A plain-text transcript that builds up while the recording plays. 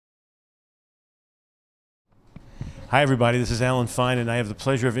Hi, everybody. This is Alan Fine, and I have the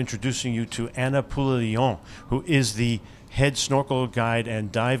pleasure of introducing you to Anna Poulillon, who is the head snorkel guide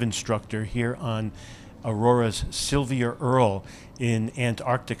and dive instructor here on Aurora's Sylvia Earle in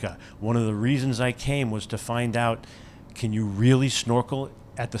Antarctica. One of the reasons I came was to find out, can you really snorkel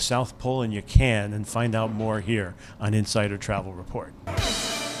at the South Pole? And you can, and find out more here on Insider Travel Report.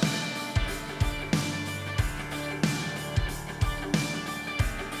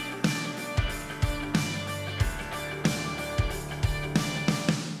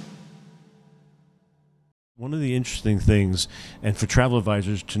 One of the interesting things, and for travel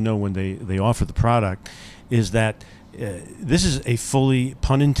advisors to know when they offer the product, is that this is a fully,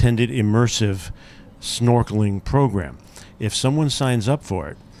 pun intended, immersive snorkeling program. If someone signs up for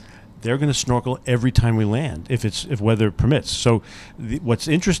it, they're going to snorkel every time we land, if weather permits. So what's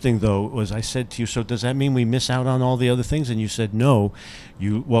interesting, though, was I said to you, so does that mean we miss out on all the other things? And you said no.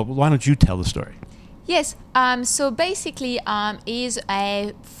 Well, why don't you tell the story? Yes, so basically is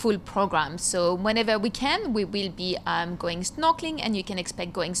a full program. So whenever we can, we will be going snorkeling, and you can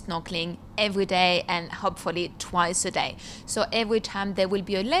expect going snorkeling every day and hopefully twice a day. So every time there will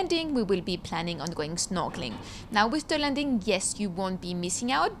be a landing, we will be planning on going snorkeling. Now with the landing, yes, you won't be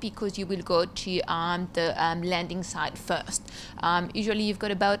missing out because you will go to the landing site first. Usually you've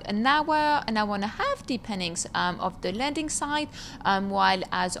got about an hour and a half, depending of the landing site, while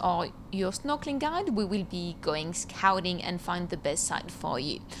as your snorkeling guide, we will be going scouting and find the best site for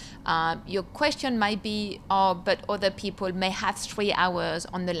you. Your question might be, but other people may have 3 hours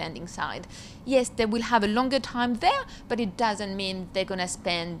on the landing site. Yes, they will have a longer time there, but it doesn't mean they're going to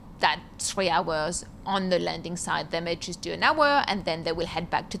spend that 3 hours on the landing site. They may just do an hour and then they will head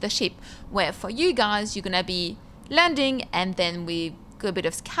back to the ship. Where for you guys, you're going to be landing and then we do a bit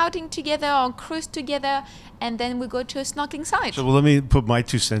of scouting together or cruise together, and then we go to a snorkeling site. So let me put my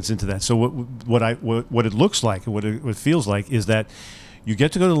 2 cents into that. So what it looks like and what it feels like is that you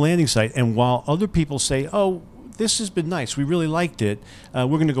get to go to the landing site, and while other people say, oh, this has been nice, we really liked it, we're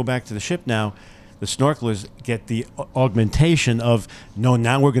going to go back to the ship now, the snorkelers get the augmentation of, no,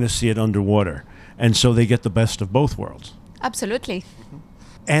 now we're going to see it underwater. And so they get the best of both worlds. Absolutely. Mm-hmm.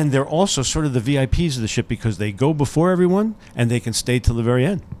 And they're also sort of the VIPs of the ship because they go before everyone and they can stay till the very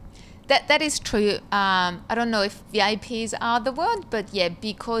end. That is true. I don't know if VIPs are the word, but yeah,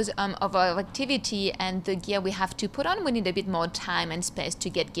 because of our activity and the gear we have to put on, we need a bit more time and space to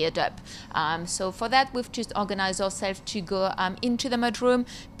get geared up. So for that, we've just organized ourselves to go into the mudroom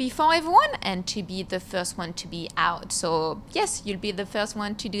before everyone and to be the first one to be out. So yes, you'll be the first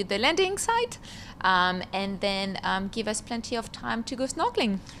one to do the landing site, and then give us plenty of time to go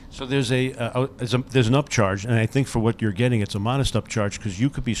snorkeling. So there's there's an upcharge, and I think for what you're getting, it's a modest upcharge because you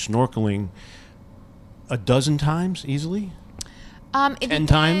could be snorkeling a dozen times easily. 10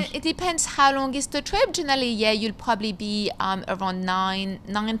 times. It depends how long is the trip. Generally, yeah, you'll probably be around nine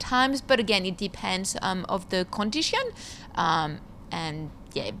times. But again, it depends of the condition, and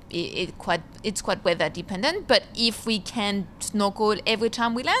yeah, it's quite weather dependent. But if we can snorkel every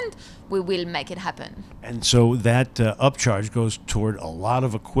time we land, we will make it happen. And so that upcharge goes toward a lot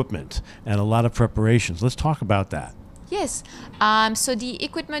of equipment and a lot of preparations. Let's talk about that. Yes. So the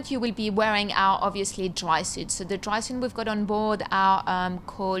equipment you will be wearing are obviously dry suits. So the dry suit we've got on board are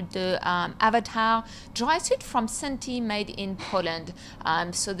called the Avatar dry suit from Senti, made in Poland.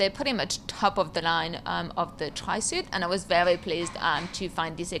 So they're pretty much top of the line of the dry suit. And I was very pleased to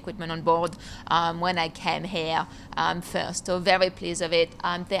find this equipment on board when I came here first. So very pleased of it.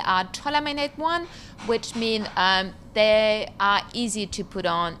 They are trolaminate one, which means they are easy to put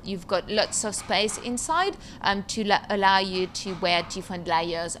on. You've got lots of space inside to allow you to wear different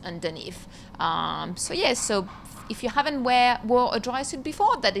layers underneath. So if you haven't wore a dry suit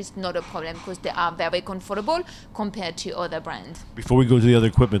before, that is not a problem because they are very comfortable compared to other brands. Before we go to the other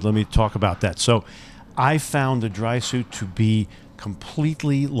equipment, let me talk about that. So I found the dry suit to be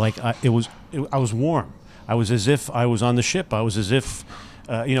completely like I was warm. I was as if I was on the ship. I was as if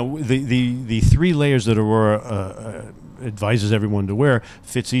the 3 layers that Aurora advises everyone to wear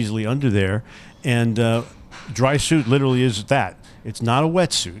fits easily under there, and dry suit literally is that. It's not a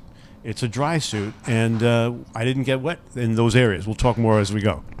wetsuit; it's a dry suit, and I didn't get wet in those areas. We'll talk more as we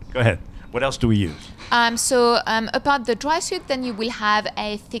go. Go ahead. What else do we use? Apart the dry suit, then you will have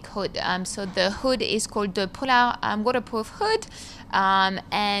a thick hood. So the hood is called the Polar waterproof hood.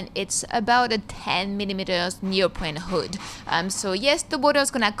 And it's about a 10 millimeters neoprene hood. So yes, the water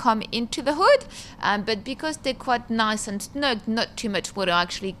is going to come into the hood, but because they're quite nice and snug, not too much water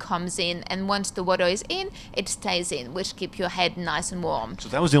actually comes in. And once the water is in, it stays in, which keeps your head nice and warm. So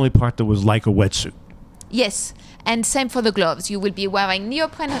that was the only part that was like a wetsuit. Yes, and same for the gloves. You will be wearing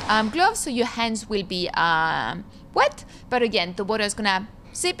neoprene gloves, so your hands will be wet. But again, the water is gonna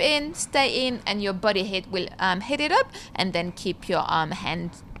zip in, stay in, and your body heat will heat it up, and then keep your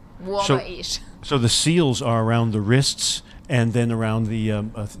hand warmer-ish. So the seals are around the wrists, and then around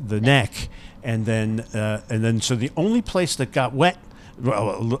the neck, and then so the only place that got wet.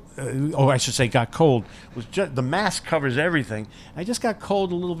 I should say got cold was just the mask covers everything. I just got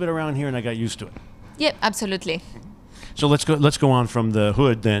cold a little bit around here, and I got used to it. Yep, absolutely. So let's go on from the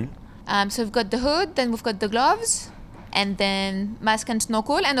hood then. So we've got the hood, then we've got the gloves, and then mask and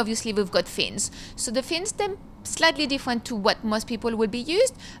snorkel, and obviously we've got fins. So the fins, they're slightly different to what most people will be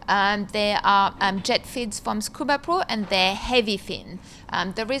used. They are jet fins from Scuba Pro, and they're heavy fin.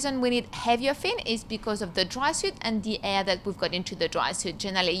 The reason we need heavier fin is because of the dry suit and the air that we've got into the dry suit.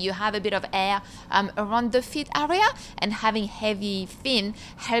 Generally, you have a bit of air around the feet area, and having heavy fin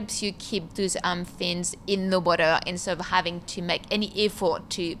helps you keep those fins in the water instead of having to make any effort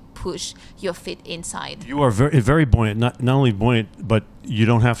to push your feet inside. You are very, very buoyant. Not only buoyant, but you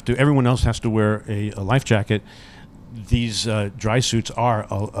don't have to. Everyone else has to wear a life jacket. These dry suits are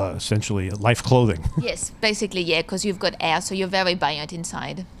essentially life clothing. Yes, basically, yeah, because you've got air, so you're very buoyant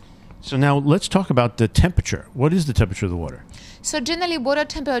inside. So now let's talk about the temperature. What is the temperature of the water? So generally, water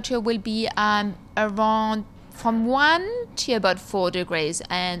temperature will be around from 1 to about 4 degrees,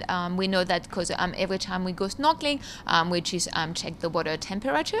 and we know that because every time we go snorkeling, we just check the water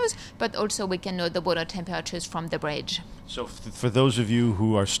temperatures, but also we can know the water temperatures from the bridge. So for those of you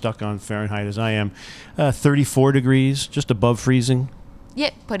who are stuck on Fahrenheit as I am, 34 degrees, just above freezing? Yeah,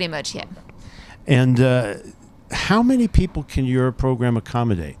 pretty much, yeah. And how many people can your program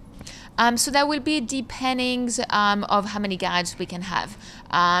accommodate? So that will be depending of how many guides we can have.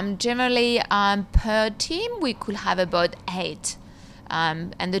 Generally, per team, we could have about 8,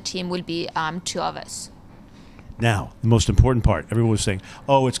 and the team will be 2 of us. Now, the most important part, everyone was saying,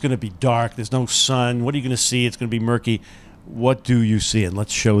 oh, it's going to be dark, there's no sun, what are you going to see, it's going to be murky. What do you see? And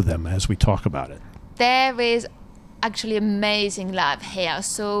let's show them as we talk about it. There is actually amazing life here.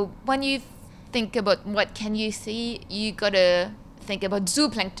 So when you think about what can you see, you got to think about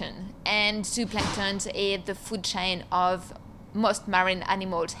zooplankton. And zooplankton is the food chain of most marine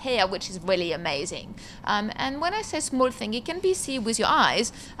animals here, which is really amazing. And when I say small thing, it can be seen with your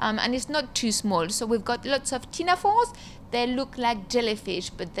eyes, and it's not too small. So we've got lots of tinaphores. They look like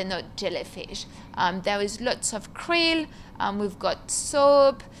jellyfish, but they're not jellyfish. There is lots of krill. We've got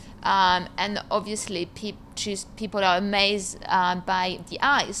soap. And obviously people are amazed by the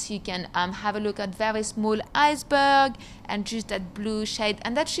ice. You can have a look at very small iceberg and just that blue shade,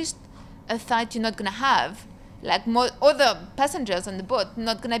 and that's just a sight you're not going to have. Like other passengers on the boat,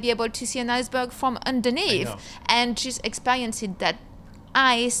 not going to be able to see an iceberg from underneath, and just experiencing that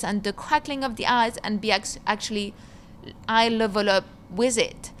ice and the crackling of the ice and be actually eye level up with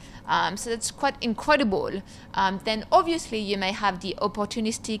it. So that's quite incredible. Then obviously you may have the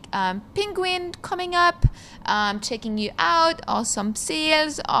opportunistic penguin coming up, checking you out, or some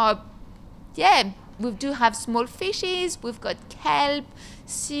seals, or we do have small fishes. We've got kelp,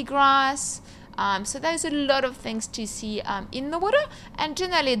 seagrass. So there's a lot of things to see in the water, and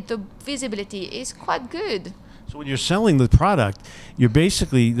generally the visibility is quite good. So when you're selling the product, you're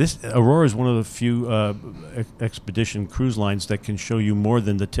basically, Aurora is one of the few expedition cruise lines that can show you more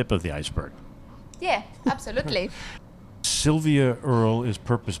than the tip of the iceberg. Yeah, absolutely. Sylvia Earle is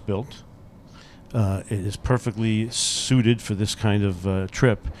purpose-built. It is perfectly suited for this kind of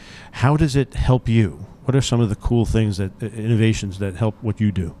trip. How does it help you? What are some of the cool things, innovations that help what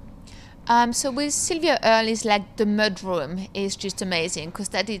you do? So with Sylvia Earle is like the mud room is just amazing, because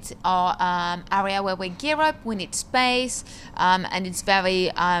that is our area where we gear up, we need space, and it's very,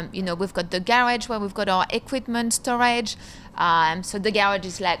 we've got the garage where we've got our equipment storage. So the garage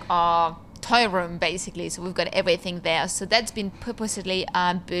is like our toy room basically, so we've got everything there. So that's been purposely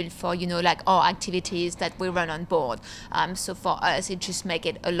built for, like our activities that we run on board. So for us, it just makes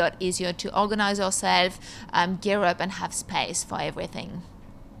it a lot easier to organize ourselves, gear up and have space for everything.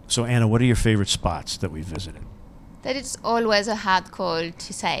 So, Anna, what are your favorite spots that we visited? That is always a hard call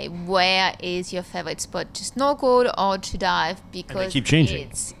to say. Where is your favorite spot to snorkel or to dive? Because and they keep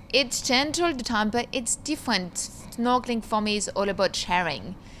changing. It's changed all the time, but it's different. Snorkeling for me is all about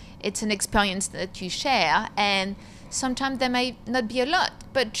sharing. It's an experience that you share, and sometimes there may not be a lot,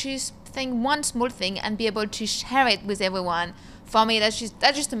 but just think one small thing and be able to share it with everyone. For me, that's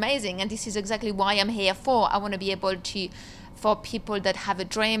just amazing, and this is exactly why I'm here for. I want to be able to, for people that have a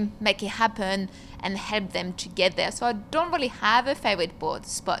dream, make it happen and help them to get there. So I don't really have a favorite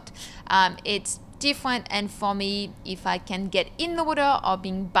spot. It's different, and for me, if I can get in the water or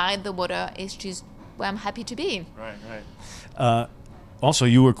being by the water, it's just where I'm happy to be. Right. Also,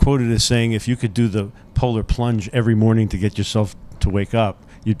 you were quoted as saying if you could do the polar plunge every morning to get yourself to wake up,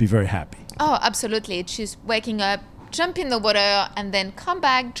 you'd be very happy. Oh, absolutely. Just waking up, jump in the water, and then come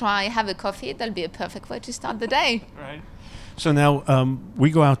back, dry, have a coffee. That'll be a perfect way to start the day. Right. So now we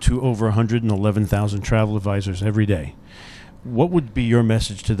go out to over 111,000 travel advisors every day. What would be your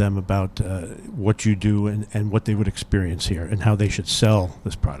message to them about what you do and what they would experience here and how they should sell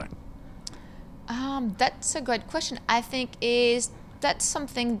this product? That's a great question. I think that's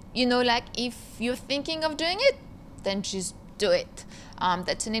something, like if you're thinking of doing it, then just do it.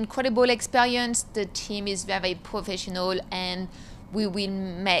 That's an incredible experience. The team is very professional, and we will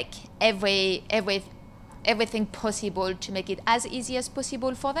make everything possible to make it as easy as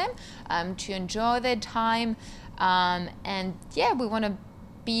possible for them, to enjoy their time. We want to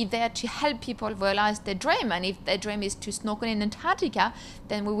be there to help people realize their dream. And if their dream is to snorkel in Antarctica,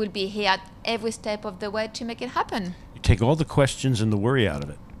 then we will be here at every step of the way to make it happen. You take all the questions and the worry out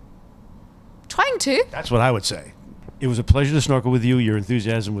of it. Trying to. That's what I would say. It was a pleasure to snorkel with you. Your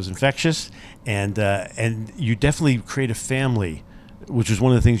enthusiasm was infectious, and you definitely create a family, which was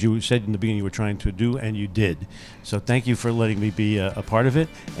one of the things you said in the beginning you were trying to do, and you did. So thank you for letting me be a part of it,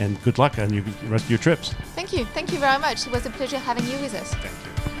 and good luck on the rest of your trips. Thank you. Thank you very much. It was a pleasure having you with us. Thank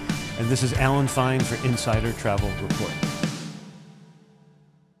you. And this is Alan Fine for Insider Travel Report.